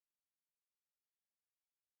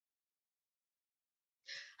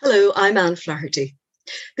Hello, I'm Anne Flaherty.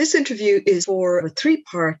 This interview is for a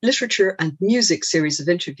three-part literature and music series of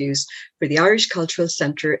interviews for the Irish Cultural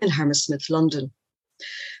Centre in Hammersmith, London.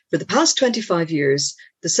 For the past 25 years,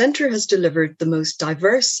 the Centre has delivered the most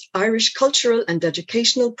diverse Irish cultural and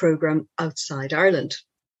educational programme outside Ireland.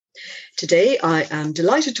 Today, I am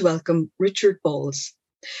delighted to welcome Richard Balls.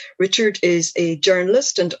 Richard is a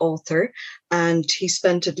journalist and author, and he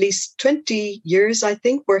spent at least 20 years, I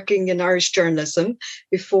think, working in Irish journalism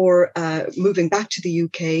before moving back to the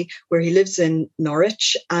UK, where he lives in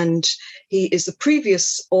Norwich. And he is the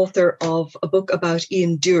previous author of a book about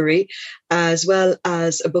Ian Dury, as well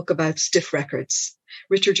as a book about Stiff Records.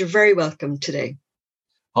 Richard, you're very welcome today.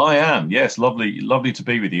 Hi, Anne. Yes, lovely to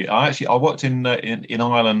be with you. I worked in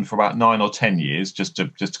Ireland for about 9 or 10 years, just to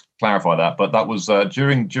clarify that. But that was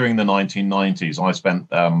during the 1990s. I spent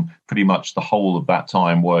pretty much the whole of that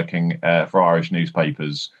time working for Irish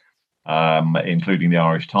newspapers, including the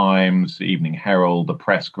Irish Times, the Evening Herald, the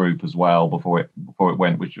Press Group as well. Before it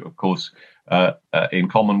went, which of course in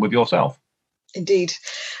common with yourself. Indeed.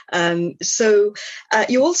 So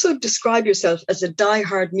you also describe yourself as a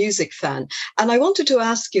die-hard music fan. And I wanted to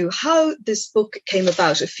ask you how this book came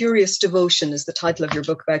about. A Furious Devotion is the title of your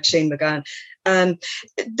book about Shane MacGowan.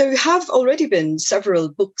 There have already been several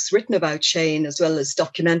books written about Shane, as well as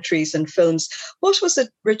documentaries and films. What was it,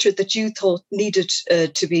 Richard, that you thought needed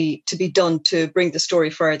to be done to bring the story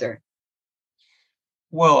further?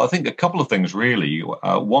 Well, I think a couple of things, really.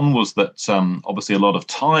 One was that obviously a lot of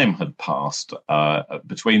time had passed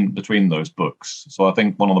between those books. So I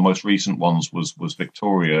think one of the most recent ones was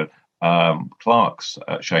Victoria Clark's,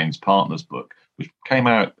 Shane's partner's book, which came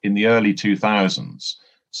out in the early 2000s.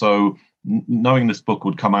 So knowing this book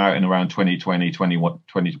would come out in around 2020,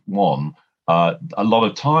 2021, a lot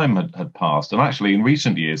of time had passed. And actually, in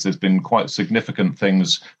recent years, there's been quite significant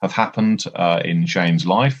things have happened in Shane's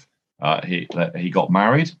life. He got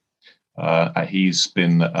married. He's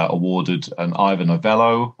been awarded an Ivor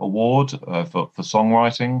Novello Award for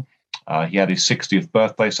songwriting. He had his 60th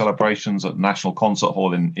birthday celebrations at National Concert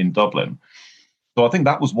Hall in Dublin. So I think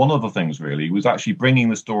that was one of the things, really, was actually bringing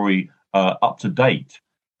the story up to date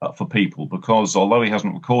for people, because although he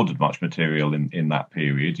hasn't recorded much material in that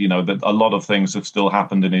period, you know, that a lot of things have still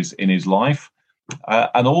happened in his life.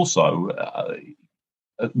 And also,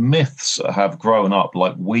 myths have grown up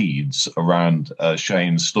like weeds around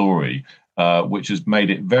Shane's story, which has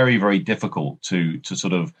made it very, very difficult to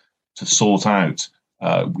sort out,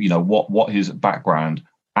 what his background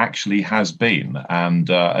actually has been, and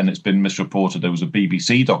it's been misreported. There was a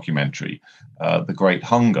BBC documentary, The Great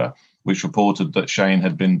Hunger, which reported that Shane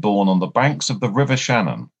had been born on the banks of the River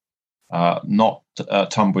Shannon, not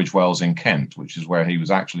Tunbridge Wells in Kent, which is where he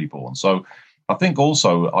was actually born. So I think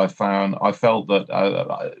also I felt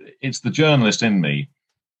that it's the journalist in me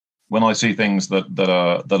when I see things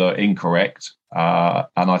that are incorrect, and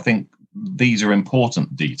I think these are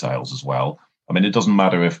important details as well. I mean, it doesn't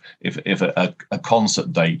matter if a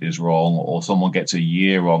concert date is wrong or someone gets a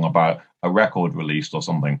year wrong about a record released or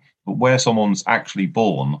something, but where someone's actually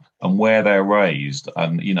born and where they're raised,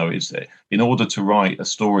 and it's in order to write a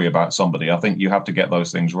story about somebody, I think you have to get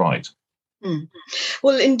those things right.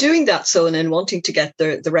 Well, in doing that, so, and in wanting to get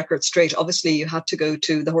the record straight, obviously you had to go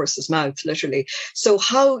to the horse's mouth, literally. So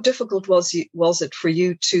how difficult was it for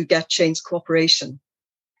you to get Shane's cooperation?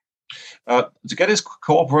 To get his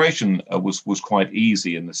cooperation was quite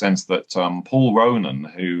easy, in the sense that Paul Ronan,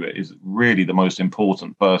 who is really the most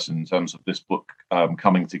important person in terms of this book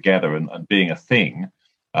coming together and being a thing,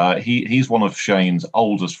 he's one of Shane's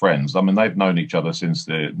oldest friends. I mean, they've known each other since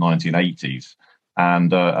the 1980s.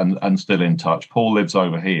 And still in touch. Paul lives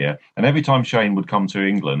over here, and every time Shane would come to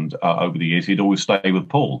England over the years, he'd always stay with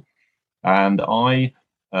Paul. And I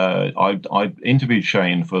interviewed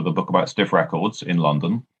Shane for the book about Stiff Records in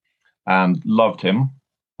London, and loved him.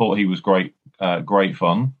 Thought he was great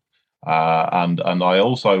fun. And I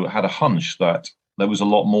also had a hunch that there was a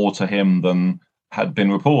lot more to him than had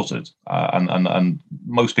been reported. And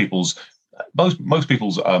most people's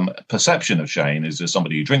perception of Shane is as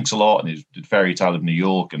somebody who drinks a lot and is Fairy Tale of New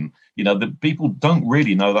York, and the people don't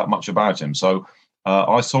really know that much about him. So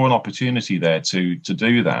I saw an opportunity there to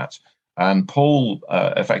do that. And Paul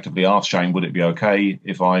effectively asked Shane, would it be okay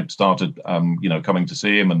if I started, coming to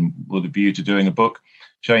see him and with a view to doing a book?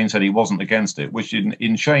 Shane said he wasn't against it, which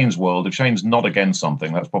in Shane's world, if Shane's not against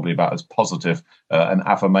something, that's probably about as positive an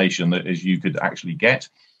affirmation as you could actually get.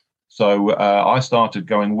 So I started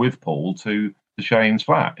going with Paul to Shane's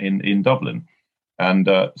flat in Dublin. And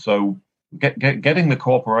so getting the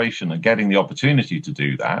cooperation and getting the opportunity to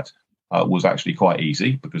do that was actually quite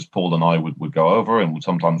easy, because Paul and I would go over, and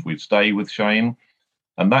sometimes we'd stay with Shane.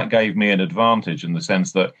 And that gave me an advantage in the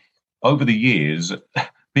sense that over the years,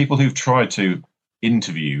 people who've tried to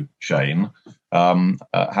interview Shane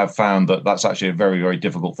have found that that's actually a very, very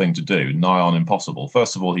difficult thing to do, nigh on impossible.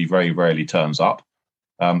 First of all, he very rarely turns up.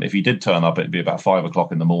 If he did turn up, it'd be about 5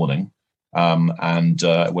 o'clock in the morning, and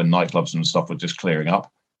when nightclubs and stuff were just clearing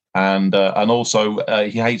up. And also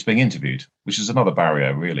he hates being interviewed, which is another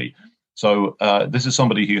barrier, really. So this is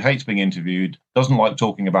somebody who hates being interviewed, doesn't like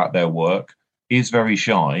talking about their work, is very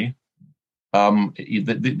shy.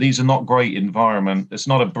 These are not great environment. It's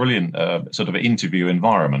not a brilliant sort of interview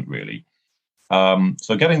environment, really.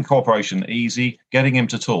 So getting cooperation easy, getting him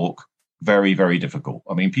to talk very, very difficult.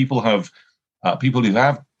 I mean, people who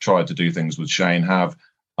have tried to do things with Shane have,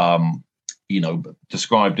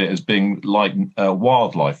 described it as being like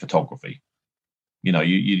wildlife photography.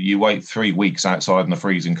 You wait 3 weeks outside in the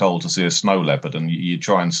freezing cold to see a snow leopard, and you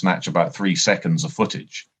try and snatch about 3 seconds of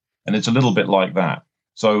footage, and it's a little bit like that.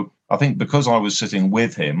 So I think because I was sitting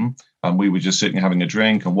with him and we were just sitting having a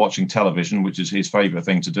drink and watching television, which is his favorite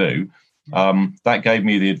thing to do, that gave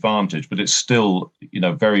me the advantage. But it's still,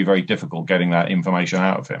 very, very difficult getting that information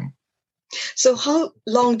out of him. So how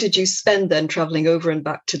long did you spend then travelling over and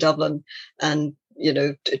back to Dublin and,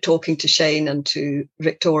 talking to Shane and to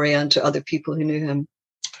Victoria and to other people who knew him?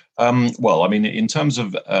 Well, I mean, in terms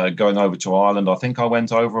of going over to Ireland, I think I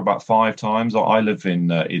went over about 5 times. I live in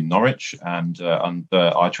Norwich, and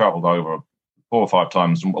I travelled over 4 or 5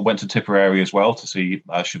 times. I went to Tipperary as well to see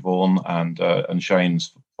Siobhan and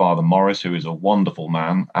Shane's father, Maurice, who is a wonderful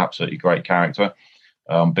man, absolutely great character.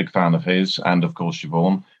 Big fan of his, and of course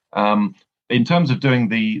Siobhan. In terms of doing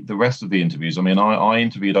the rest of the interviews, I mean, I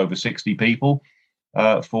interviewed over 60 people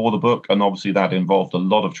for the book, and obviously that involved a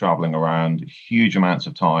lot of traveling around, huge amounts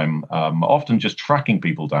of time. Often just tracking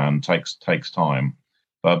people down takes time,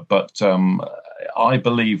 but I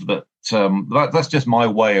believe that that's just my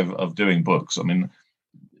way of doing books. I mean,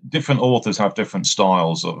 different authors have different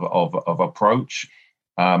styles of approach.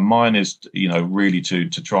 Mine is, really to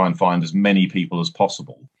try and find as many people as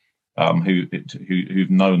possible who've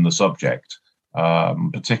known the subject,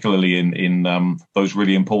 particularly in those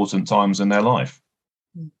really important times in their life.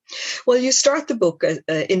 Well, you start the book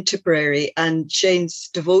in Tipperary, and Shane's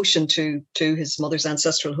devotion to his mother's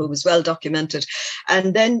ancestral home is well documented.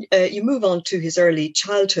 And then you move on to his early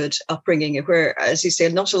childhood upbringing, where, as you say,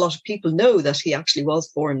 not a lot of people know that he actually was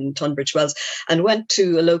born in Tunbridge Wells and went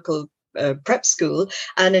to a local prep school,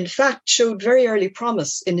 and in fact showed very early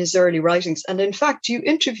promise in his early writings. And in fact, you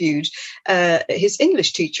interviewed his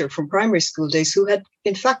English teacher from primary school days, who had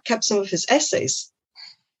in fact kept some of his essays.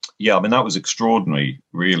 Yeah, I mean, that was extraordinary,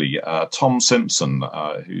 really. Tom Simpson,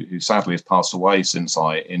 who sadly has passed away since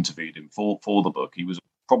I interviewed him for the book. He was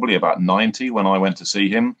probably about 90 when I went to see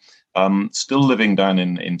him, still living down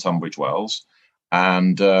in Tunbridge Wells.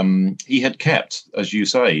 And he had kept, as you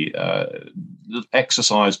say,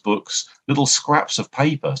 exercise books, little scraps of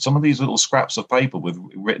paper. Some of these little scraps of paper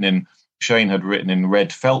Shane had written in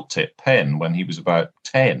red felt tip pen when he was about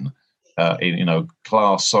 10, in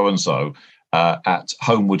class so-and-so. At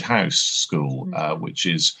Homewood House School, which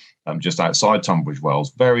is just outside Tunbridge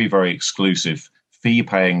Wells. Very, very exclusive,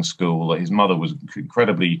 fee-paying school. His mother was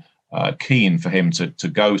incredibly keen for him to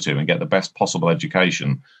go to and get the best possible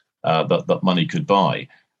education that money could buy.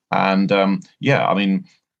 And I mean,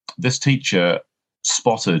 this teacher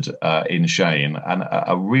spotted in Shane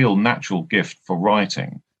a real natural gift for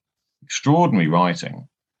writing, extraordinary writing.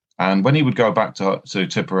 And when he would go back to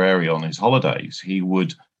Tipperary on his holidays, he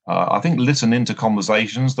would I think listen into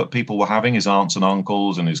conversations that people were having, his aunts and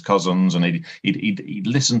uncles and his cousins, and he'd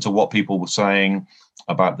listen to what people were saying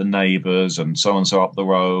about the neighbours and so up the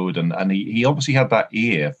road, and he obviously had that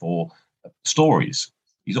ear for stories.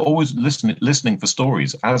 He's always listening for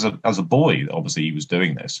stories. As a boy, obviously he was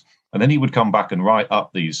doing this, and then he would come back and write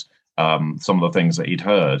up these some of the things that he'd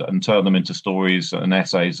heard and turn them into stories and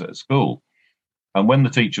essays at school. And when the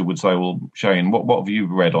teacher would say, "Well, Shane, what have you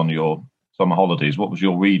read on your summer holidays? What was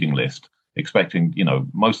your reading list?" Expecting,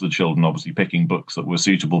 most of the children obviously picking books that were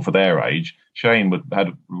suitable for their age. Shane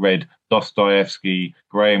had read Dostoevsky,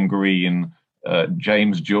 Graham Greene,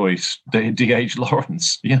 James Joyce, D.H.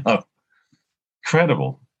 Lawrence.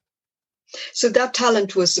 Incredible. So that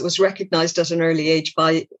talent was recognised at an early age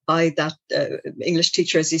by that English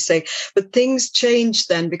teacher, as you say. But things changed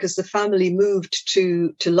then, because the family moved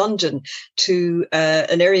to London, to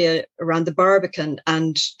an area around the Barbican,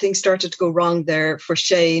 and things started to go wrong there for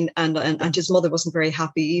Shane, and his mother wasn't very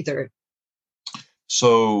happy either.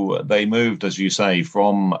 So they moved, as you say,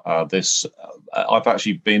 from this. I've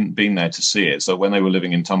actually been there to see it. So when they were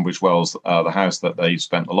living in Tunbridge Wells, the house that they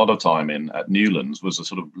spent a lot of time in at Newlands was a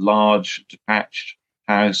sort of large, detached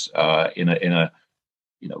house in a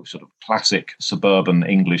sort of classic suburban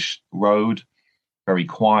English road, very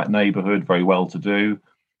quiet neighbourhood, very well to do.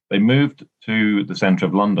 They moved to the centre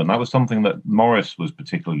of London. That was something that Morris was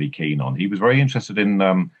particularly keen on. He was very interested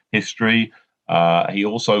in history. He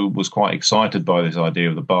also was quite excited by this idea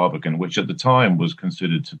of the Barbican, which at the time was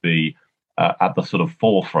considered to be at the sort of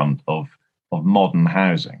forefront of modern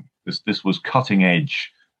housing. This was cutting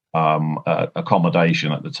edge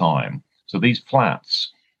accommodation at the time. So these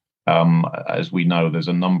flats, as we know, there's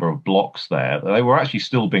a number of blocks there. They were actually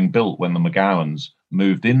still being built when the McGowans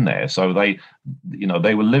moved in there. So they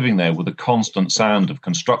were living there with a constant sound of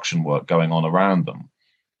construction work going on around them.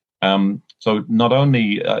 So not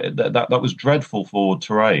only that was dreadful for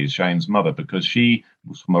Therese, Shane's mother, because she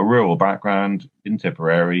was from a rural background in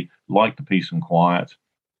Tipperary, liked the peace and quiet,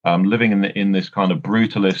 living in this kind of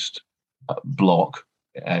brutalist block,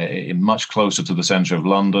 much closer to the centre of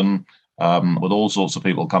London, with all sorts of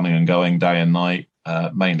people coming and going day and night,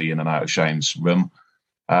 mainly in and out of Shane's room,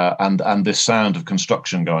 and this sound of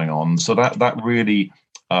construction going on. So that really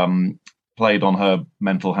played on her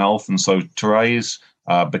mental health, and so Therese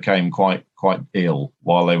became quite ill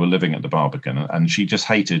while they were living at the Barbican, and she just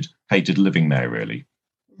hated living there, really.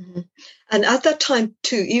 Mm-hmm. And at that time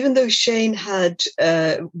too, even though Shane had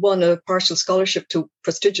won a partial scholarship to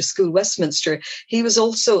prestigious school Westminster, he was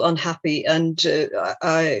also unhappy and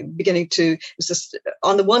beginning to.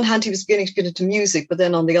 On the one hand, he was beginning to get into music, but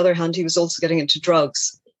then on the other hand, he was also getting into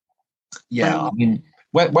drugs. Yeah, I mean,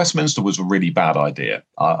 Westminster was a really bad idea.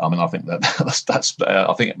 I think that's.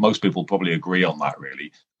 I think most people probably agree on that.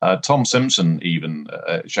 Really, Tom Simpson, even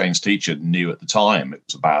Shane's teacher, knew at the time it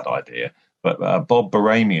was a bad idea. But Bob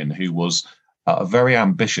Baramian, who was a very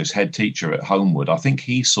ambitious head teacher at Homewood, I think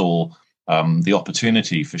he saw the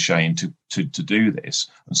opportunity for Shane to do this,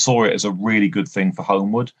 and saw it as a really good thing for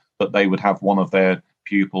Homewood, that they would have one of their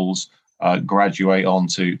pupils graduate on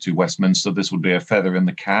to Westminster. This would be a feather in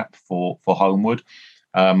the cap for Homewood.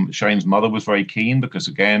 Shane's mother was very keen because,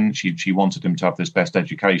 again, she wanted him to have this best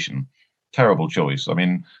education. Terrible choice. I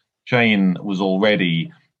mean, Shane was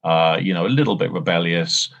already, a little bit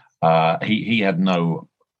rebellious. He had no,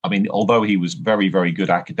 although he was very, very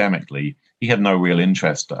good academically, he had no real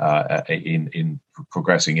interest in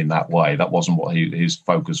progressing in that way. That wasn't what his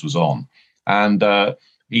focus was on. And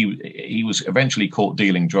he was eventually caught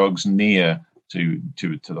dealing drugs near to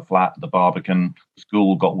the flat, the Barbican. The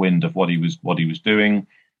school got wind of what he was doing,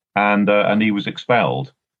 and he was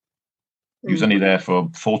expelled. He was only there for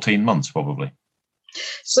 14 months, probably.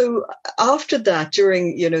 So after that,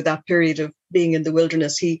 during that period of being in the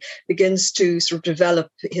wilderness, he begins to sort of develop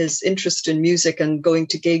his interest in music and going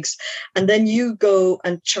to gigs. And then you go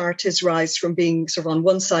and chart his rise from being sort of on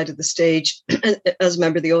one side of the stage as a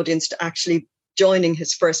member of the audience to actually joining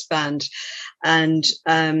his first band. And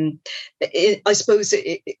I suppose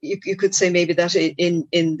you could say maybe that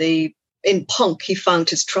in punk he found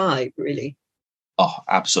his tribe, really. Oh,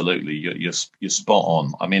 absolutely. You're spot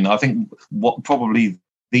on. I mean, I think what probably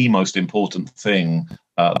the most important thing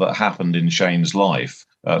that happened in Shane's life,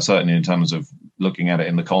 certainly in terms of looking at it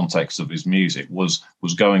in the context of his music, was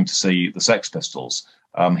going to see the Sex Pistols.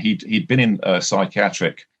 He'd been in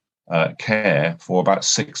psychiatric care for about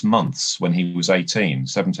 6 months when he was 18.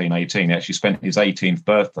 He actually spent his 18th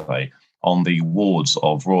birthday on the wards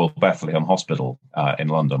of Royal Bethlehem Hospital in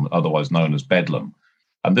London, otherwise known as Bedlam.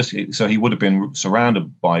 And so he would have been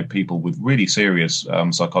surrounded by people with really serious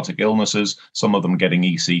psychotic illnesses, some of them getting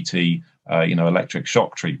ECT, electric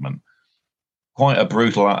shock treatment. Quite a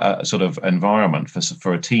brutal sort of environment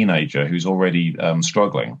for a teenager who's already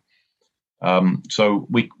struggling. So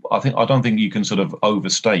I don't think you can sort of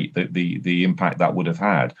overstate the impact that would have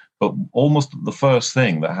had. But almost the first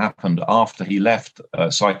thing that happened after he left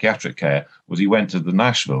psychiatric care was he went to the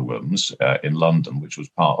Nashville Rooms in London, which was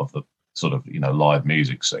part of the sort of live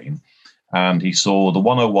music scene, and he saw the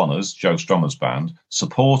 101ers, Joe Strummer's band,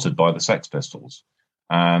 supported by the Sex Pistols.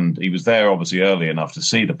 And he was there obviously early enough to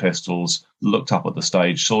see the Pistols, looked up at the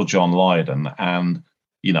stage, saw John Lydon, and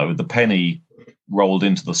the penny rolled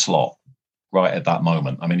into the slot right at that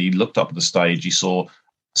moment. I mean, he looked up at the stage, he saw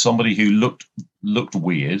somebody who looked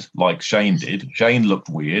weird, like Shane did. Shane looked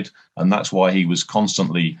weird, and that's why he was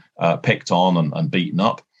constantly picked on and beaten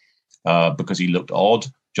up, because he looked odd.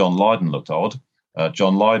 John Lydon looked odd.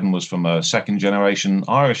 John Lydon was from a second-generation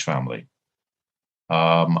Irish family.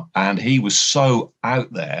 And he was so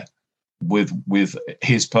out there with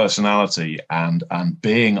his personality and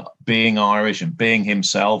being Irish and being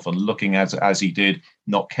himself and looking as he did,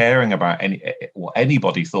 not caring about what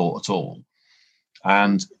anybody thought at all.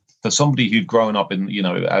 And for somebody who'd grown up in,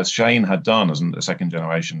 as Shane had done as a second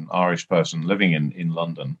generation Irish person living in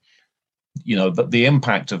London, the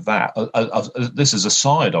impact of that, this is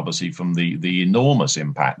aside, obviously, from the enormous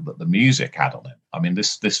impact that the music had on him. I mean,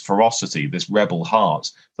 this ferocity, this rebel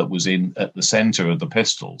heart that was at the center of the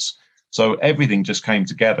Pistols. So everything just came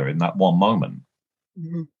together in that one moment.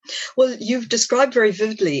 Mm-hmm. Well, you've described very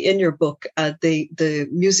vividly in your book the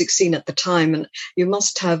music scene at the time, and you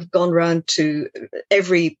must have gone round to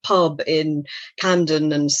every pub in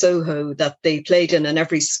Camden and Soho that they played in, and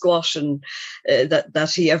every squat and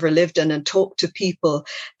that he ever lived in, and talked to people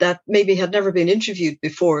that maybe had never been interviewed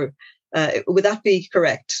before. Would that be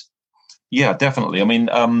correct? Yeah, definitely. I mean,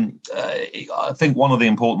 I think one of the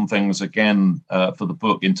important things, again, for the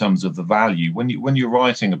book in terms of the value, when you're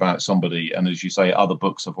writing about somebody, and as you say, other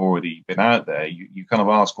books have already been out there, you kind of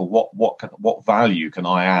ask, well, what value can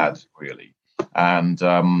I add, really? And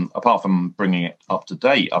apart from bringing it up to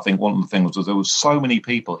date, I think one of the things was there were so many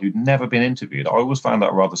people who'd never been interviewed. I always found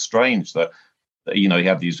that rather strange that he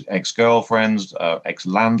had these ex-girlfriends,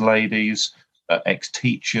 ex-landladies,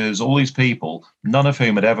 ex-teachers, all these people, none of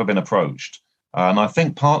whom had ever been approached. And I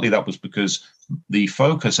think partly that was because the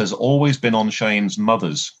focus has always been on Shane's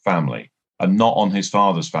mother's family and not on his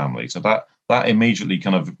father's family. So that immediately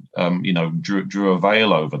kind of, drew a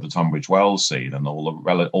veil over the Tunbridge Wells scene and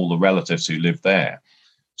all the relatives who lived there.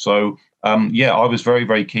 So, I was very,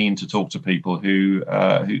 very keen to talk to people who'd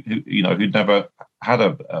never had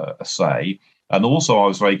a say. And also I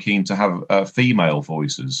was very keen to have female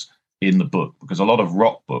voices in the book, because a lot of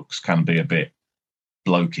rock books can be a bit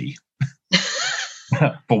blokey,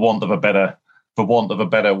 for want of a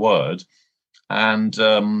better word. And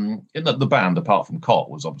the band, apart from Cot,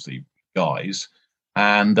 was obviously guys.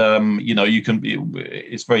 And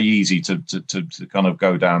it's very easy to kind of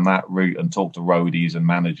go down that route and talk to roadies and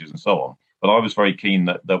managers and so on. But I was very keen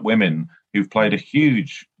that women who've played a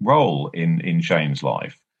huge role in Shane's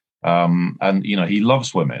life, and he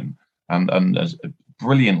loves women and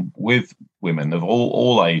brilliant with women of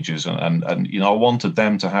all ages, and I wanted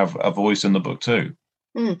them to have a voice in the book too.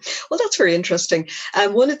 Well, that's very interesting.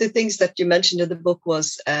 One of the things that you mentioned in the book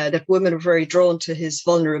was that women were very drawn to his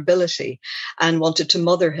vulnerability and wanted to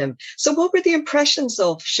mother him. So what were the impressions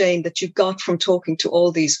of Shane that you got from talking to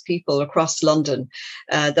all these people across London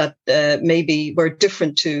that maybe were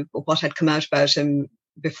different to what had come out about him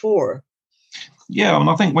before? Yeah,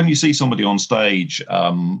 I think when you see somebody on stage,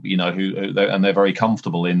 who they're very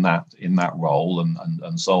comfortable in that role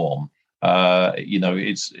and so on,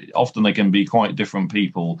 it's often they can be quite different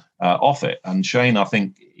people off it. And Shane, I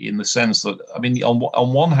think, in the sense that, I mean,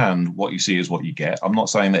 on one hand, what you see is what you get. I'm not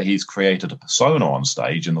saying that he's created a persona on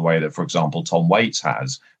stage in the way that, for example, Tom Waits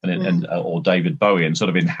has, or David Bowie, and sort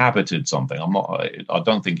of inhabited something. I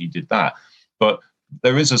don't think he did that, but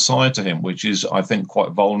there is a side to him which is, I think,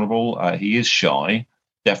 quite vulnerable. He is shy,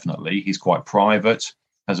 definitely. He's quite private,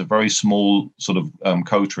 has a very small sort of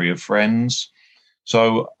coterie of friends.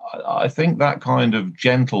 So I think that kind of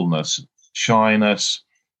gentleness, shyness,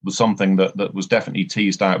 was something that was definitely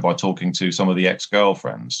teased out by talking to some of the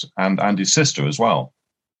ex-girlfriends and his sister as well.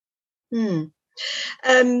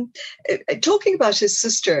 Talking about his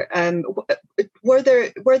sister, were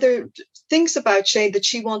there things about Shane that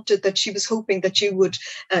she was hoping that you would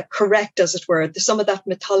correct, as it were, some of that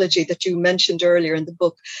mythology that you mentioned earlier in the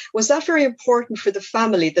book? Was that very important for the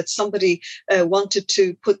family, that somebody wanted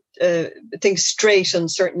to put things straight on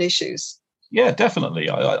certain issues? Yeah, definitely.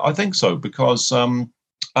 I think so, because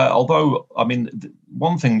although, I mean,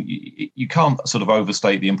 one thing, you can't sort of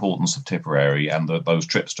overstate the importance of Tipperary and those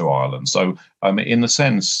trips to Ireland. So, in the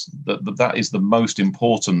sense that is the most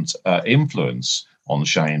important influence on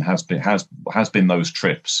Shane has been those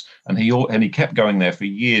trips, and he kept going there for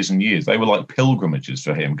years and years. They were like pilgrimages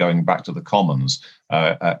for him, going back to the Commons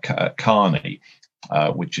at Carney,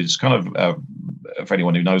 which is kind of for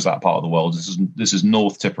anyone who knows that part of the world, this is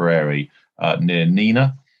North Tipperary, near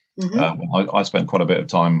Neenah. Mm-hmm. I spent quite a bit of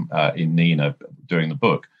time in Neenah during the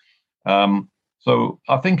book. So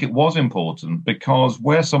I think it was important, because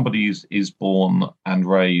where somebody is born and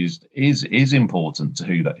raised is important to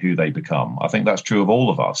who they become. I think that's true of all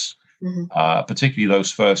of us, particularly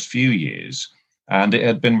those first few years. And it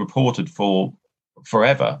had been reported for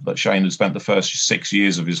forever that Shane had spent the first 6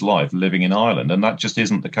 years of his life living in Ireland, and that just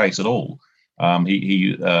isn't the case at all.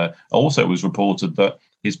 He also was reported that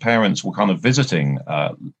his parents were kind of visiting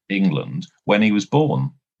England when he was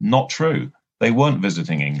born. Not true. They weren't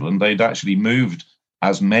visiting England. They'd actually moved,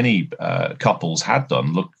 as many couples had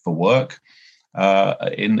done, looked for work,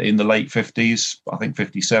 in the late 50s, I think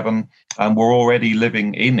 57, and were already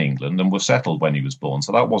living in England and were settled when he was born.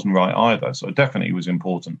 So that wasn't right either. So definitely was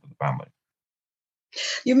important for the family.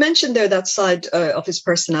 You mentioned there that side of his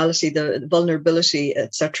personality, the vulnerability,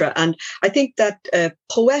 etc. And I think that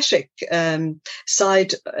poetic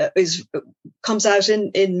side comes out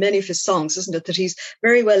in many of his songs, isn't it? That he's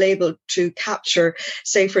very well able to capture,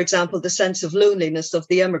 say, for example, the sense of loneliness of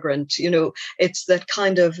the emigrant. You know, it's that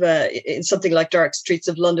kind of in something like Dark Streets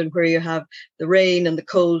of London, where you have the rain and the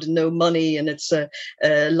cold and no money, and it's a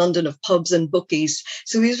London of pubs and bookies.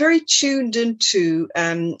 So he's very tuned into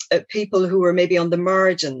people who are maybe on the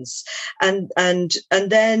margins, and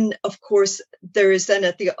then of course there is then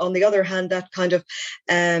on the other hand that kind of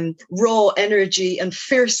raw energy and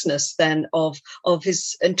fierceness then of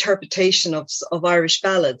his interpretation of Irish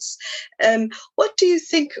ballads. What do you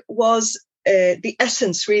think was the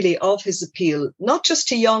essence really of his appeal, not just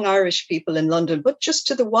to young Irish people in London, but just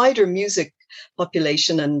to the wider music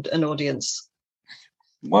population and audience?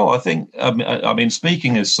 Well, I think I mean,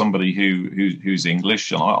 speaking as somebody who's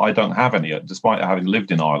English, and I don't have any, despite having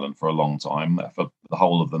lived in Ireland for a long time, for the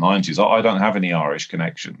whole of the 90s, I don't have any Irish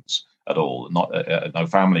connections at all, not no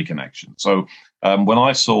family connection. So when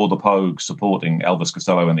I saw the Pogues supporting Elvis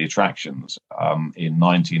Costello and the Attractions in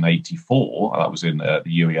 1984, that was in the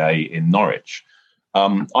UEA in Norwich.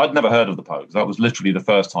 I'd never heard of the Pogues. That was literally the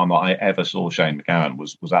first time that I ever saw Shane MacGowan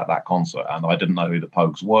was at that concert, and I didn't know who the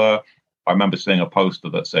Pogues were. I remember seeing a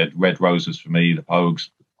poster that said "Red Roses for me," the Pogues.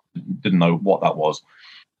 Didn't know what that was.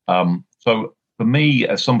 So for me,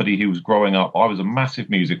 as somebody who was growing up, I was a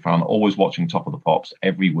massive music fan, always watching Top of the Pops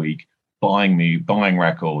every week, buying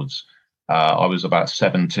records. I was about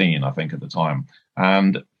 17, I think, at the time.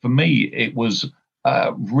 And for me, it was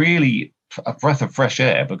really a breath of fresh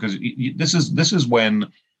air, because this is when,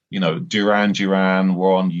 you know, Duran Duran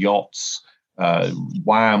were on yachts.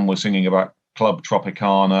 Wham was singing about Club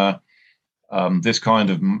Tropicana. This kind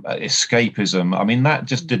of escapism. I mean, that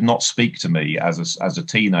just did not speak to me as a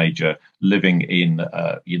teenager living in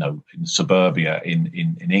in suburbia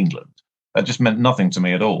in England. That just meant nothing to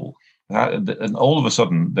me at all. And all of a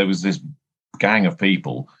sudden, there was this gang of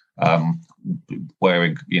people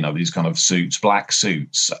wearing, you know, these kind of suits, black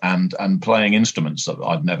suits, and playing instruments that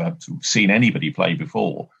I'd never seen anybody play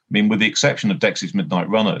before. I mean, with the exception of Dexys Midnight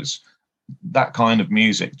Runners, that kind of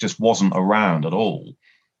music just wasn't around at all.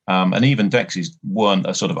 And even Dexys weren't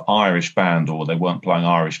a sort of Irish band, or they weren't playing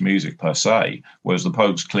Irish music per se, whereas the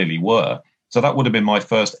Pogues clearly were. So that would have been my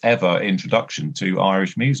first ever introduction to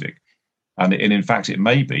Irish music. And in fact, it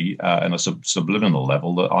may be in a subliminal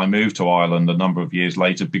level that I moved to Ireland a number of years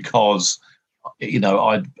later because, you know,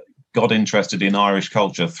 I got interested in Irish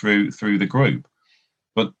culture through the group.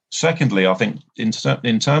 But secondly, I think in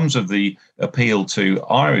terms of the appeal to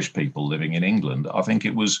Irish people living in England, I think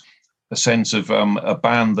it was a sense of a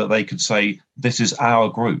band that they could say, this is our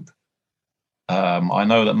group. I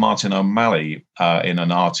know that Martin O'Malley in an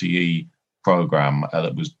RTE program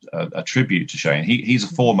that was a tribute to Shane, he's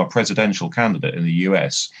a former presidential candidate in the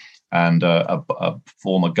US and a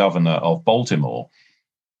former governor of Baltimore.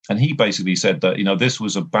 And he basically said that, you know, this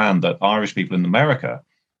was a band that Irish people in America,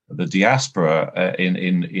 the diaspora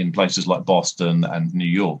in places like Boston and New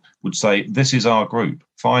York, would say, this is our group.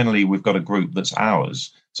 Finally, we've got a group that's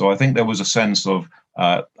ours. So I think there was a sense of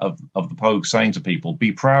the Pogues saying to people,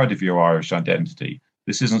 be proud of your Irish identity.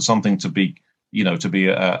 This isn't something to be, you know, to be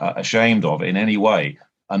ashamed of in any way,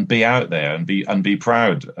 and be out there and be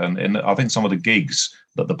proud. And I think some of the gigs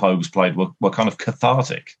that the Pogues played were kind of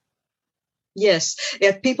cathartic. Yes,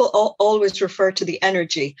 yeah. People always refer to the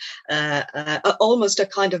energy, almost a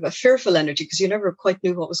kind of a fearful energy, because you never quite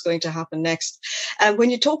knew what was going to happen next. And when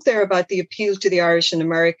you talk there about the appeal to the Irish in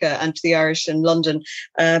America and to the Irish in London,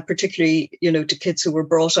 particularly, you know, to kids who were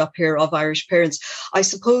brought up here of Irish parents, I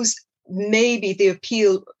suppose maybe the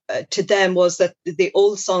appeal to them was that the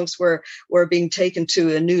old songs were being taken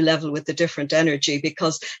to a new level with a different energy,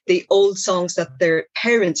 because the old songs that their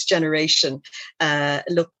parents' generation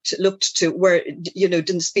looked to were, you know,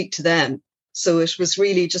 didn't speak to them. So it was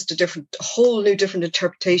really just a whole new different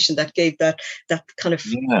interpretation that gave that kind of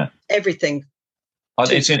everything.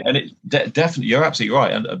 Definitely, you're absolutely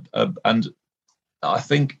right, and I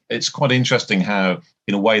think it's quite interesting how,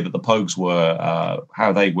 in a way, that the Pogues were,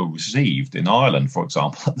 how they were received in Ireland, for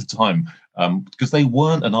example, at the time, because they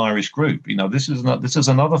weren't an Irish group. You know, this is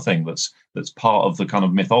another thing that's part of the kind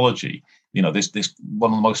of mythology. You know, this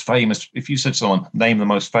one of the most famous. If you said to someone, name the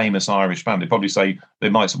most famous Irish band, they'd probably say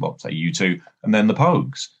say U2, and then the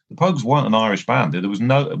Pogues. The Pogues weren't an Irish band. There was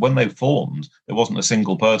when they formed, there wasn't a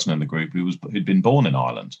single person in the group who'd been born in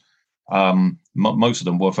Ireland. Most of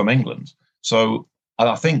them were from England. So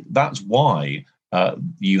I think that's why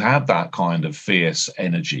you had that kind of fierce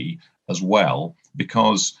energy as well,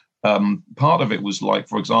 because part of it was like,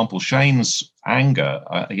 for example, Shane's anger.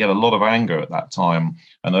 He had a lot of anger at that time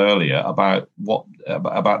and earlier about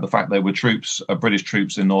the fact there were British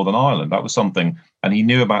troops in Northern Ireland. That was something, and he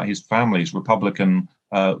knew about his family's Republican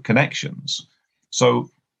connections.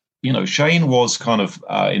 So, Shane was kind of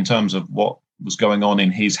in terms of what was going on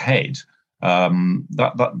in his head.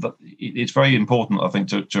 That it's very important, I think,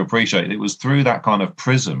 to appreciate it was through that kind of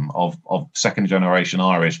prism of second generation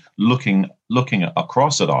Irish looking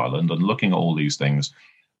across at Ireland and looking at all these things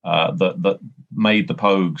that made the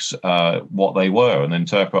Pogues what they were and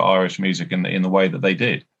interpret Irish music in the way that they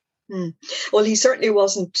did. Well, he certainly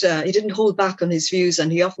wasn't. He didn't hold back on his views,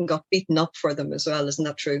 and he often got beaten up for them as well. Isn't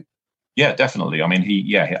that true? Yeah, definitely. I mean,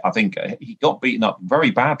 I think he got beaten up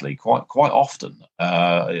very badly, quite often.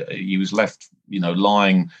 He was left,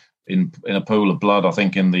 lying in a pool of blood. I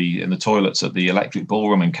think in the toilets at the Electric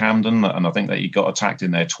Ballroom in Camden, and I think that he got attacked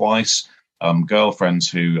in there twice. Girlfriends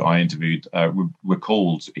who I interviewed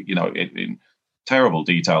recalled, in terrible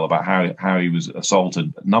detail about how he was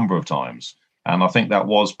assaulted a number of times, and I think that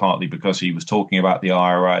was partly because he was talking about the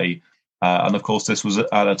IRA. And of course, this was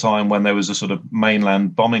at a time when there was a sort of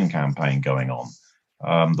mainland bombing campaign going on.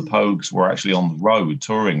 The Pogues were actually on the road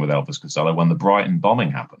touring with Elvis Costello when the Brighton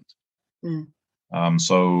bombing happened.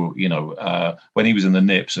 So, when he was in the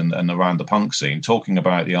Nips and around the punk scene, talking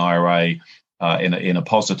about the IRA in a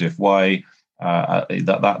positive way,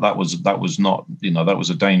 that was not, that was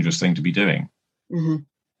a dangerous thing to be doing. Mm-hmm.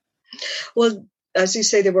 Well, as you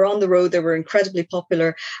say, they were on the road, they were incredibly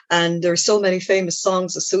popular, and there are so many famous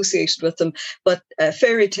songs associated with them. But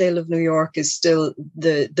Fairy Tale of New York is still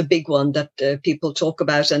the big one that people talk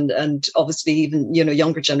about. And obviously even,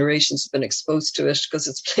 younger generations have been exposed to it because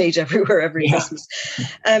it's played everywhere every Christmas.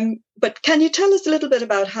 But can you tell us a little bit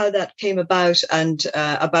about how that came about and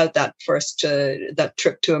about that first, that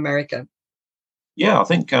trip to America? Yeah, I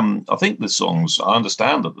think the songs. I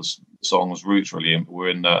understand that the songs' roots really were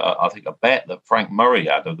in. I think a bet that Frank Murray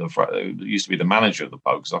had, who used to be the manager of the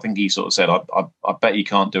Pogues. I think he sort of said, "I bet he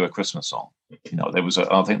can't do a Christmas song." There was.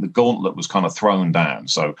 I think the gauntlet was kind of thrown down.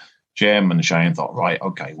 So Jem and Shane thought, right,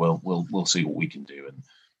 okay, we'll see what we can do,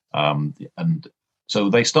 and so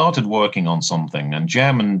they started working on something. And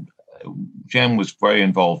Jem was very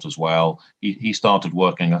involved as well. He started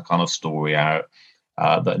working a kind of story out.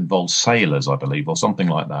 That involved sailors, I believe, or something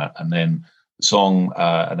like that. And then the song,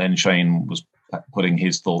 and then Shane was putting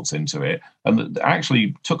his thoughts into it. And it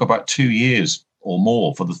actually took about 2 years or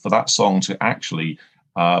more for that song to actually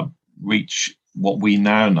reach what we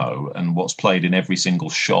now know and what's played in every single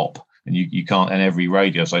shop. And you can't, in every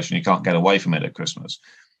radio station, you can't get away from it at Christmas.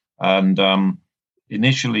 And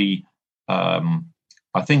initially,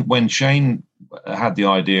 I think when Shane had the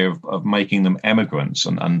idea of making them emigrants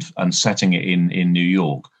and setting it in New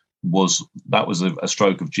York, was a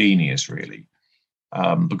stroke of genius, really.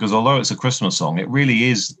 Because although it's a Christmas song, it really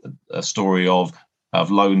is a story of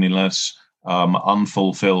loneliness,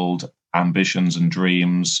 unfulfilled ambitions and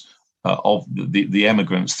dreams of the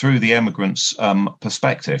emigrants through the emigrants'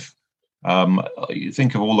 perspective. You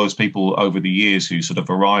think of all those people over the years who sort of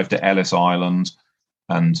arrived at Ellis Island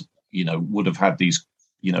and would have had these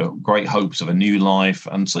great hopes of a new life,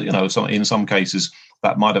 and so in some cases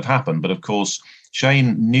that might have happened. But of course,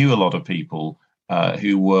 Shane knew a lot of people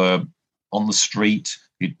who were on the street,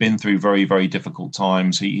 who'd been through very, very difficult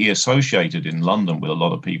times. He associated in London with a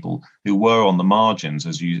lot of people who were on the margins,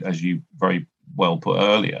 as you very well put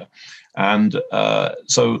earlier. And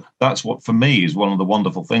so that's what, for me, is one of the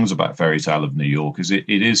wonderful things about Fairy Tale of New York, is it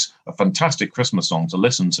is a fantastic Christmas song to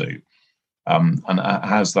listen to. And it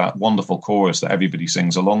has that wonderful chorus that everybody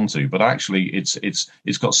sings along to, but actually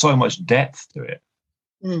it's got so much depth to it.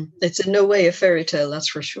 It's in no way a fairy tale, that's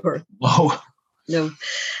for sure. No.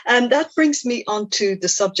 And that brings me on to the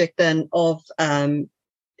subject then of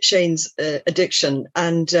Shane's addiction.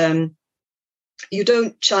 And you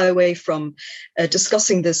don't shy away from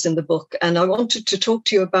discussing this in the book. And I wanted to talk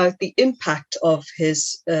to you about the impact of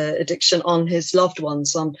his addiction on his loved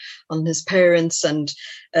ones, on his parents and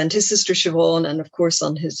his sister Siobhan, and of course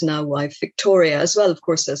on his now wife Victoria, as well, of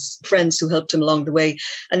course, as friends who helped him along the way.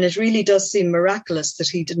 And it really does seem miraculous that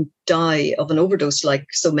he didn't die of an overdose like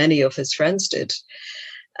so many of his friends did.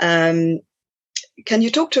 Can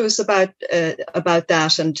you talk to us about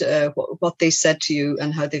that and what they said to you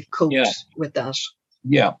and how they've coped with that?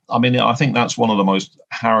 Yeah, I mean, I think that's one of the most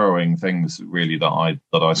harrowing things, really, that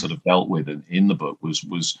I sort of dealt with in the book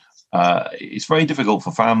was it's very difficult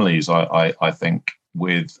for families, I think,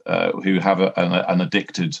 who have an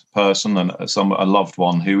addicted person and a loved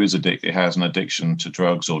one who is addicted, has an addiction to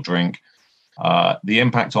drugs or drink, the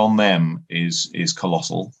impact on them is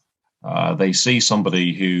colossal. They see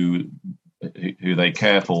somebody who they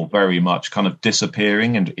care for very much kind of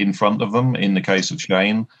disappearing and in front of them. In the case of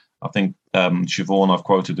Shane, I think Siobhan, I've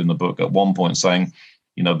quoted in the book at one point saying,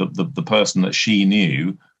 the person that she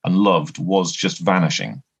knew and loved was just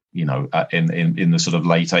vanishing, in the sort of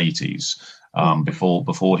late 80s,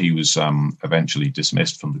 before he was eventually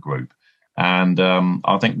dismissed from the group. And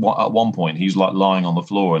I think at one point he's like lying on the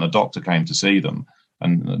floor, and a doctor came to see them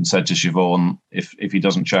and said to Siobhan, if he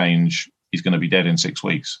doesn't change, he's going to be dead in 6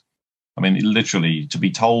 weeks. I mean, literally, to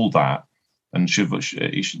be told that, and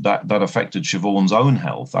that affected Siobhan's own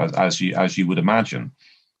health, as you would imagine.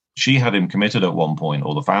 She had him committed at one point,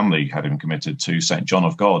 or the family had him committed to St. John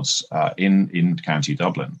of God's in County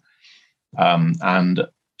Dublin. And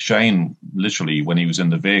Shane, literally, when he was in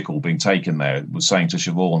the vehicle being taken there, was saying to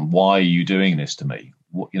Siobhan, "Why are you doing this to me?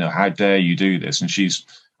 How dare you do this?" And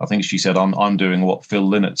I think she said, "I'm doing what Phil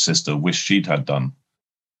Lynnett's sister wished she'd had done."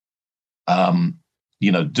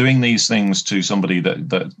 Doing these things to somebody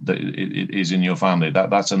that is in your family,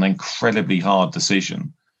 that's an incredibly hard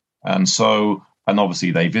decision. And obviously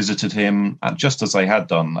they visited him, just as they had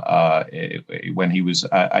done when he was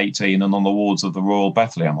 18 and on the wards of the Royal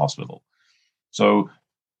Bethlehem Hospital. So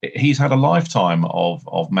he's had a lifetime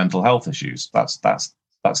of mental health issues. That's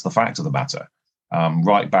the fact of the matter.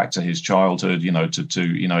 Right back to his childhood,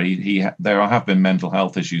 there have been mental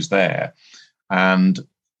health issues there. And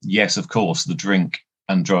yes, of course, the drink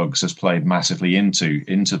and drugs has played massively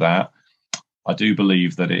into that. I do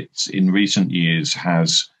believe that it's in recent years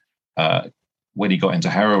has, when he got into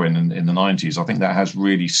heroin in the 90s, I think that has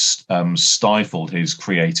really stifled his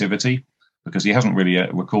creativity, because he hasn't really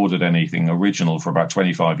recorded anything original for about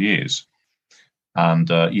 25 years. And,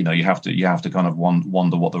 you have to kind of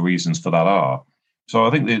wonder what the reasons for that are. So I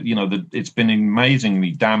think that, it's been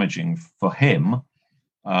amazingly damaging for him,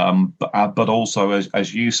 but also,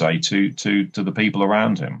 as you say, to the people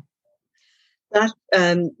around him.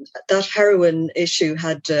 That heroin issue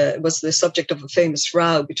was the subject of a famous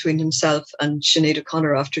row between himself and Sinead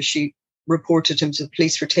O'Connor after she reported him to the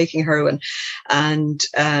police for taking heroin, and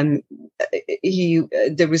there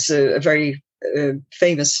was a very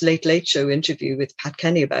famous Late Late Show interview with Pat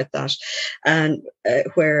Kenny about that, and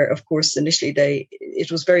where, of course, initially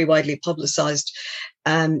it was very widely publicised.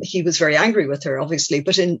 He was very angry with her, obviously,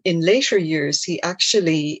 but in later years, he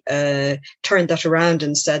actually turned that around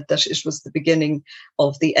and said that it was the beginning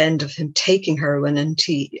of the end of him taking heroin, and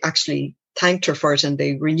he actually thanked her for it, and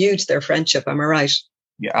they renewed their friendship. Am I right?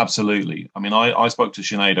 Yeah, absolutely. I mean, I spoke to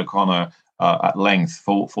Sinead O'Connor at length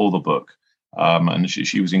for the book. And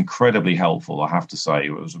she was incredibly helpful, I have to say.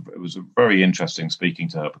 It was a very interesting speaking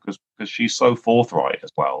to her because she's so forthright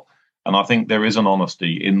as well. And I think there is an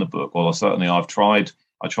honesty in the book. Well, certainly I tried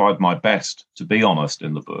my best to be honest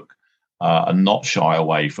in the book and not shy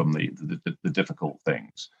away from the difficult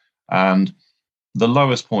things. And the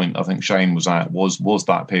lowest point I think Shane was at was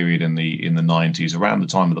that period in the 90s, around the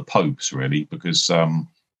time of the Popes, really, because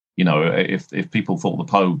if people thought the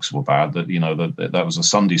Pogues were bad, that was a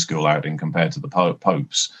Sunday school outing compared to the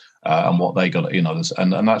Popes and what they got,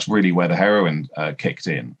 and that's really where the heroin kicked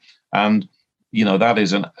in. And, that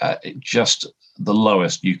is just the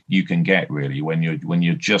lowest you can get, really, when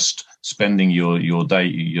you're just spending your day,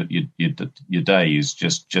 your days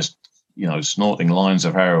just snorting lines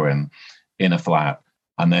of heroin in a flat,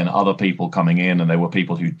 and then other people coming in, and there were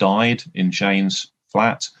people who died in Shane's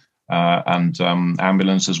flat. And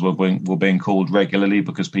ambulances were being called regularly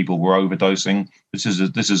because people were overdosing. This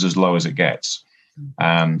is as low as it gets,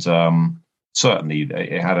 and certainly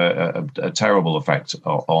it had a terrible effect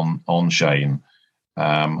on Shane.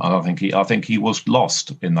 I think he was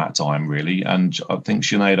lost in that time, really. And I think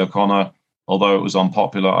Sinead O'Connor, although it was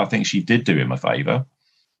unpopular, I think she did do him a favour.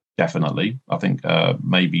 Definitely, I think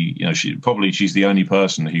maybe she's the only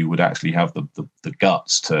person who would actually have the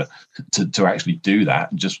guts to actually do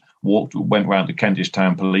that, and just went round to Kentish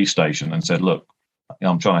Town Police Station and said, "Look,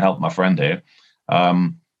 I'm trying to help my friend here."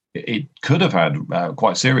 It could have had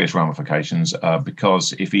quite serious ramifications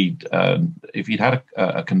because if he'd had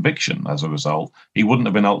a conviction as a result, he wouldn't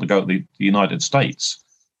have been able to go to the United States.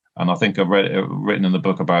 And I think I've written in the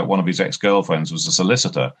book about one of his ex-girlfriends was a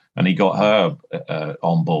solicitor, and he got her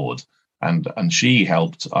on board, and she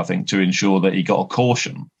helped, I think, to ensure that he got a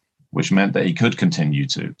caution, which meant that he could continue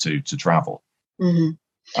to travel. Mm-hmm.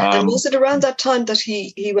 And was it around that time that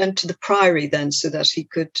he went to the Priory then, so that he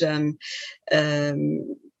could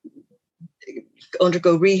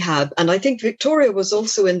undergo rehab. And I think Victoria was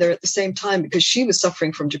also in there at the same time because she was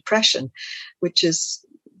suffering from depression, which is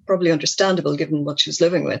probably understandable given what she was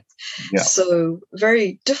living with. Yeah. So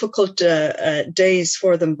very difficult days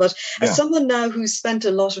for them. But as someone now who's spent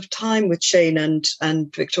a lot of time with Shane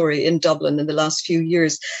and Victoria in Dublin in the last few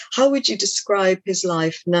years, how would you describe his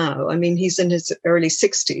life now? I mean, he's in his early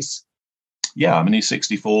 60s. Yeah, I mean, he's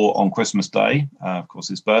 64 on Christmas Day, of course,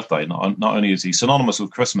 his birthday. Not only is he synonymous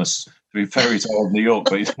with Christmas through fairy tale of New York,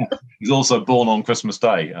 but he's also born on Christmas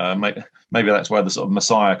Day. Maybe that's where the sort of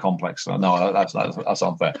Messiah complex. No, that's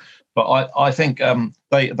unfair. But I think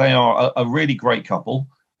they are a really great couple,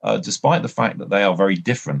 despite the fact that they are very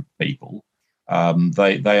different people.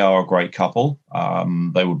 They are a great couple.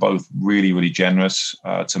 They were both really, really generous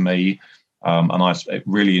to me, and I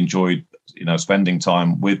really enjoyed spending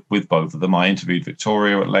time with both of them. I interviewed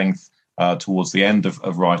Victoria at length towards the end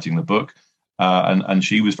of writing the book, and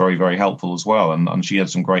she was very, very helpful as well. And she had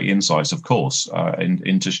some great insights, of course,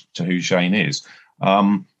 into who Shane is.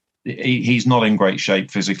 He's not in great shape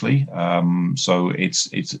physically, so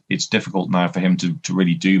it's difficult now for him to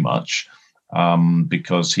really do much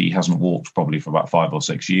because he hasn't walked probably for about 5 or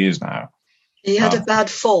 6 years now. He had a bad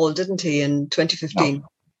fall, didn't he, in 2015? No.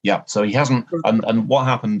 Yeah, so he hasn't, and what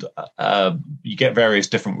happened, you get various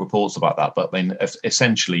different reports about that, but then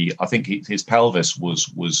essentially, I think his pelvis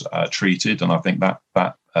was treated, and I think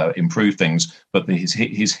that improved things, but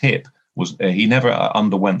his hip was, he never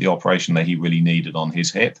underwent the operation that he really needed on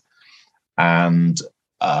his hip, and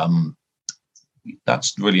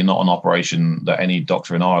that's really not an operation that any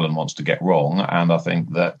doctor in Ireland wants to get wrong, and I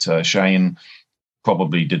think that Shane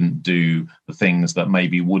probably didn't do the things that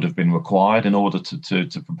maybe would have been required in order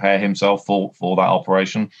to prepare himself for that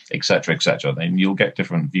operation, etc., etc. Then you'll get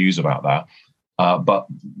different views about that. But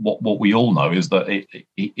what we all know is that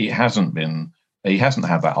it hasn't been, he hasn't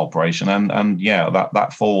had that operation, and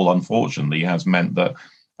that fall unfortunately has meant that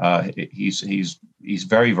he's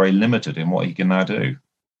very, very limited in what he can now do.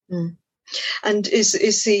 Mm. And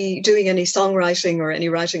is he doing any songwriting or any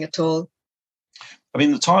writing at all? I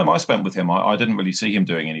mean, the time I spent with him, I didn't really see him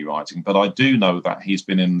doing any writing, but I do know that he's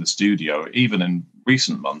been in the studio even in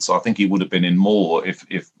recent months. I think he would have been in more if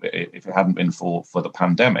it hadn't been for the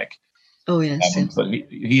pandemic. Oh yes, yes. But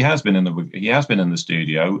he has been in the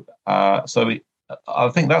studio. So I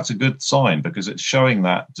think that's a good sign because it's showing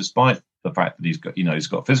that despite the fact that he's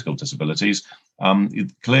got physical disabilities,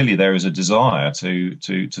 clearly there is a desire to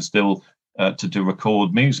still to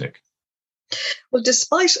record music. Well,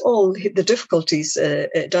 despite all the difficulties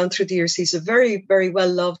down through the years, he's a very, very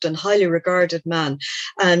well-loved and highly regarded man.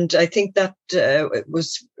 And I think that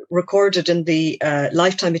was recorded in the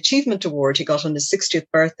Lifetime Achievement Award he got on his 60th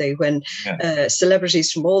birthday when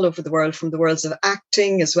celebrities from all over the world, from the worlds of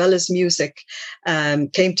acting as well as music,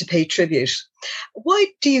 came to pay tribute. Why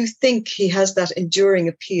do you think he has that enduring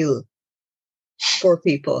appeal for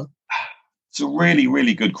people? It's a really,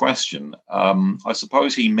 really good question. I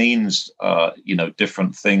suppose he means,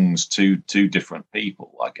 different things to different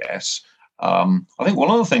people, I guess. I think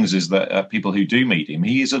one of the things is that people who do meet him,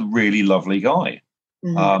 he is a really lovely guy.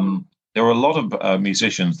 Mm-hmm. There are a lot of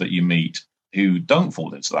musicians that you meet who don't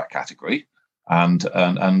fall into that category. And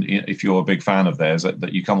if you're a big fan of theirs,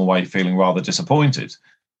 that you come away feeling rather disappointed.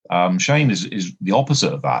 Shane is the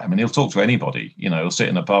opposite of that. I mean, he'll talk to anybody. He'll sit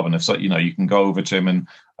in a pub, and if so, you can go over to him,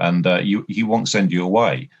 and he won't send you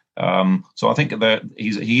away. So I think that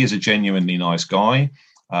he is a genuinely nice guy.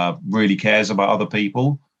 Really cares about other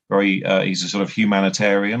people. He's a sort of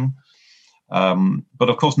humanitarian. But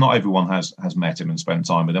of course, not everyone has met him and spent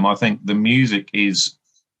time with him. I think the music is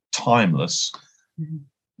timeless. Mm-hmm.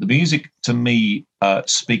 The music, to me,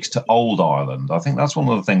 speaks to old Ireland. I think that's one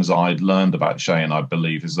of the things that I'd learned about Shane, I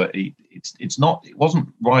believe, is that it wasn't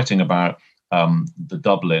writing about the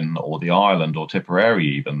Dublin or the Ireland or Tipperary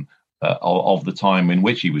even of the time in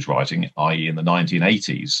which he was writing, i.e. in the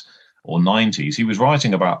 1980s or 90s. He was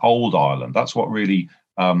writing about old Ireland. That's what really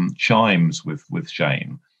chimes with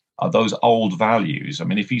Shane, those old values. I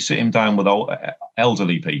mean, if you sit him down with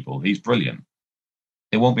elderly people, he's brilliant.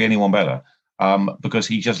 It won't be anyone better. Because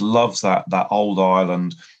he just loves that old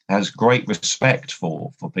Ireland, has great respect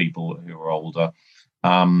for people who are older,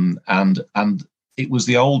 and it was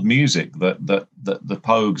the old music that the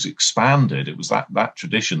Pogues expanded. It was that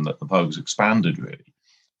tradition that the Pogues expanded, really.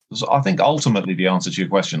 So I think ultimately the answer to your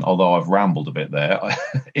question, although I've rambled a bit there,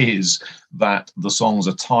 is that the songs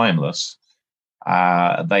are timeless.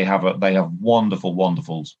 They have wonderful,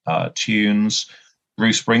 wonderful tunes.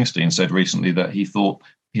 Bruce Springsteen said recently that he thought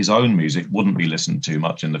his own music wouldn't be listened to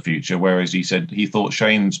much in the future, whereas he said he thought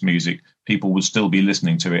Shane's music, people would still be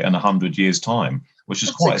listening to it in 100 years' time, which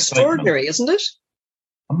is quite extraordinary, isn't it?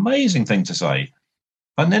 Amazing thing to say.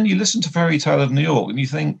 And then you listen to Fairy Tale of New York and you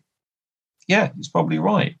think, yeah, he's probably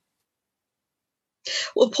right.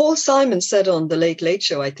 Well, Paul Simon said on the Late Late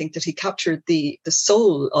Show, I think, that he captured the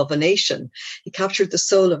soul of a nation. He captured the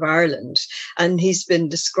soul of Ireland. And he's been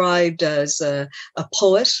described as a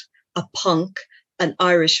poet, a punk, an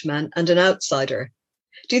Irishman, and an outsider.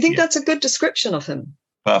 Do you think that's a good description of him?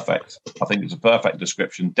 Perfect. I think it's a perfect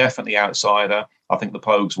description. Definitely outsider. I think the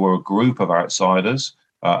Pogues were a group of outsiders.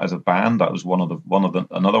 As a band, that was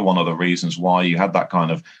another one of the reasons why you had that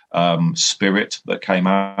kind of spirit that came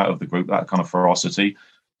out of the group, that kind of ferocity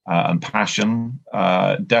and passion.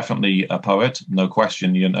 Definitely a poet, no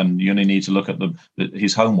question. And you only need to look at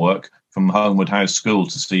his homework from Homewood House School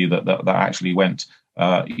to see that actually went,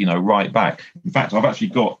 right back. In fact, I've actually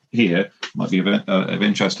got here, might be of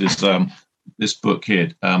interest, is this book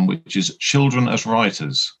here, which is Children as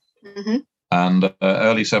Writers. Mm-hmm. And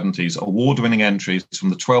early 70s, award-winning entries from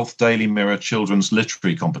the 12th Daily Mirror Children's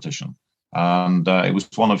Literary Competition. And it was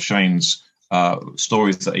one of Shane's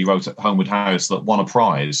stories that he wrote at Homewood House that won a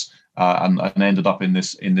prize and ended up in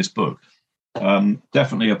this book.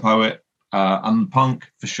 Definitely a poet and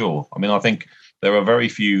punk for sure. I mean, I think there are very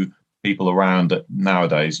few people around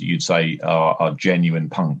nowadays you'd say are genuine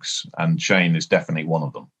punks, and Shane is definitely one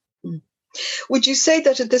of them. Mm. Would you say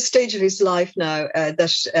that at this stage of his life now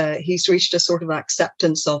that he's reached a sort of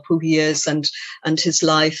acceptance of who he is and his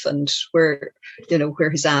life and where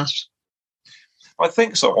he's at? I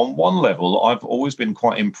think so. On one level, I've always been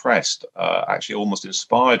quite impressed, actually almost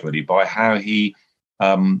inspired really, by how he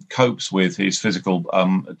copes with his physical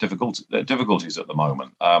difficulties at the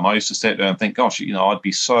moment. I used to sit there and think, gosh, I'd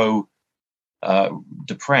be so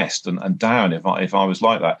depressed and down if I was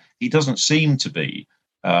like that. He doesn't seem to be.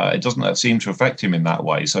 It doesn't seem to affect him in that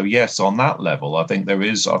way. So yes, on that level, I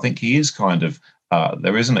think he is kind of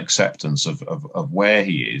there is an acceptance of where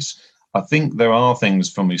he is. I think there are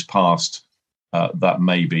things from his past that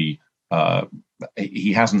maybe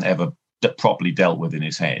he hasn't ever properly dealt with in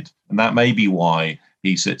his head, and that may be why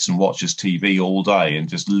he sits and watches TV all day and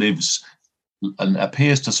just lives and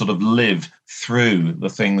appears to sort of live through the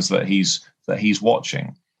things that he's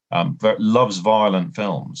watching. Loves violent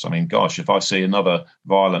films. I mean, gosh, if I see another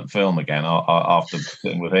violent film again after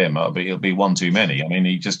sitting with him, it'll be one too many. I mean,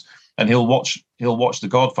 he'll watch The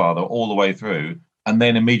Godfather all the way through, and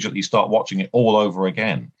then immediately start watching it all over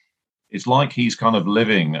again. It's like he's kind of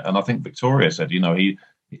living. And I think Victoria said,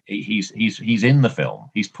 he's in the film.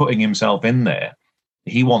 He's putting himself in there.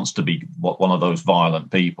 He wants to be one of those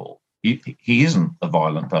violent people. He isn't a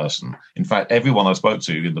violent person. In fact, everyone I spoke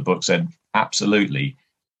to in the book said absolutely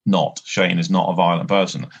not. Shane is not a violent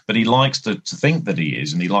person, but he likes to think that he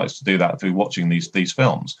is, and he likes to do that through watching these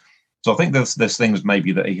films. So I think there's things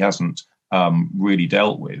maybe that he hasn't really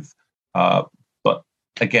dealt with. But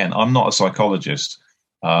again, I'm not a psychologist.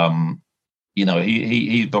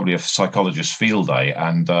 He's probably a psychologist field day,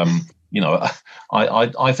 and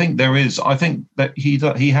I think there is. I think that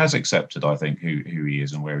he has accepted. I think who he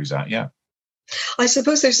is and where he's at. Yeah. I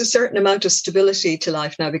suppose there's a certain amount of stability to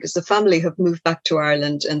life now because the family have moved back to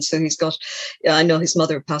Ireland. And so he's got, I know his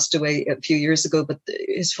mother passed away a few years ago, but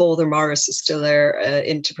his father, Morris, is still there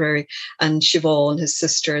in Tipperary, and Siobhan, his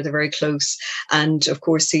sister, they're very close. And of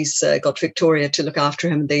course, he's got Victoria to look after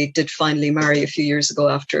him. They did finally marry a few years ago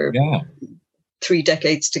after 3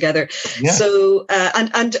 decades together. Yeah. So,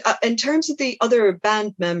 and in terms of the other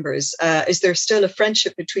band members, is there still a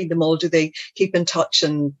friendship between them all? Do they keep in touch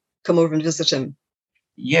and come over and visit him?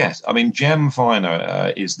 Yes, I mean, Jem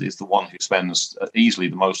Finer is the one who spends easily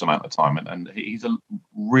the most amount of time, and he's a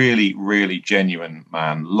really, really genuine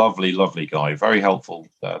man, lovely, lovely guy, very helpful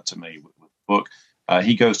to me with the book.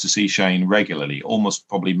 He goes to see Shane regularly, almost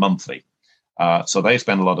probably monthly. So they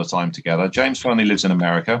spend a lot of time together. James Finer lives in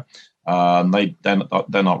America.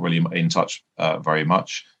 They're not really in touch very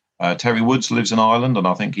much. Terry Woods lives in Ireland, and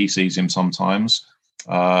I think he sees him sometimes.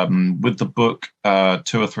 With the book, 2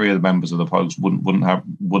 or 3 of the members of the Pogues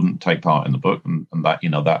wouldn't take part in the book, and that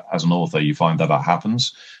that as an author you find that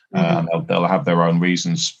happens, and they'll have their own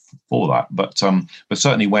reasons for that. But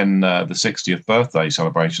certainly when the 60th birthday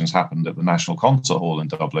celebrations happened at the National Concert Hall in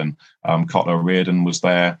Dublin, Cotler Reardon was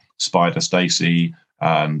there, Spider Stacey,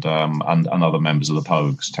 and other members of the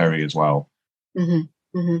Pogues, Terry as well. Mm-hmm.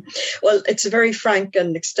 Mm-hmm. Well, it's a very frank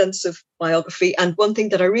and extensive biography, and one thing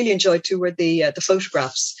that I really enjoyed too were the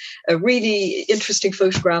photographs. Really interesting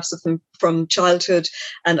photographs of him from childhood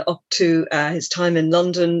and up to his time in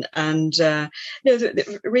London, and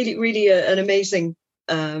really, really an amazing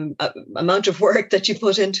amount of work that you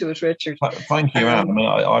put into it, Richard. Thank you, Anne. I mean,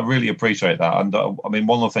 I really appreciate that. And I mean,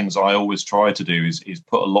 one of the things I always try to do is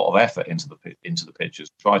put a lot of effort into the pictures.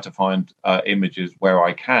 Try to find images where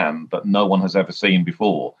I can that no one has ever seen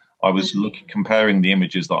before. I was comparing the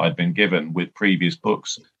images that I'd been given with previous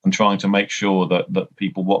books and trying to make sure that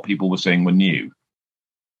what people were seeing were new.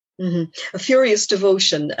 A Furious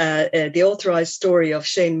Devotion, the authorised story of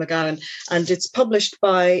Shane MacGowan, and it's published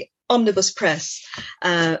by Omnibus Press,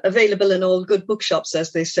 available in all good bookshops,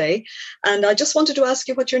 as they say. And I just wanted to ask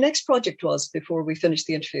you what your next project was before we finish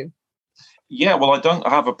the interview. Yeah, well, I don't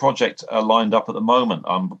have a project lined up at the moment.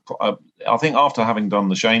 I think after having done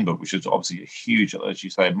the Shane book, which is obviously a huge, as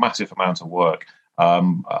you say, a massive amount of work,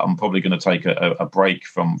 I'm probably going to take a break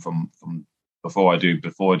from before I do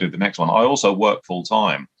the next one. I also work full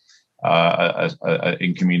time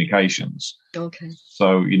in communications. Okay.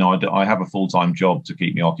 So I have a full time job to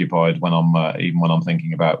keep me occupied when I'm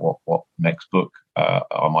thinking about what next book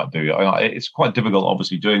I might do. It's quite difficult,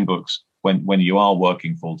 obviously, doing books when you are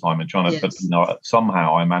working full time and trying to. Yes. But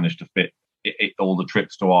somehow I managed to fit all the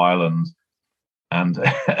trips to Ireland and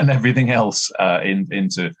everything else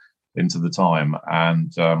into the time.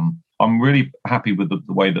 And I'm really happy with the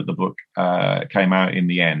way that the book came out in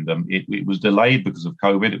the end. It was delayed because of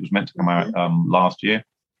COVID. It was meant to come out last year.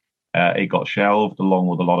 It got shelved along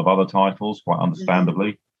with a lot of other titles, quite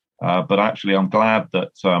understandably. But actually, I'm glad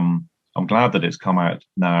that it's come out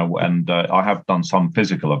now, and I have done some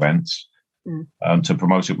physical events to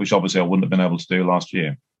promote it, which obviously I wouldn't have been able to do last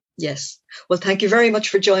year. Yes. Well, thank you very much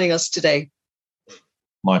for joining us today.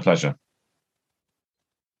 My pleasure.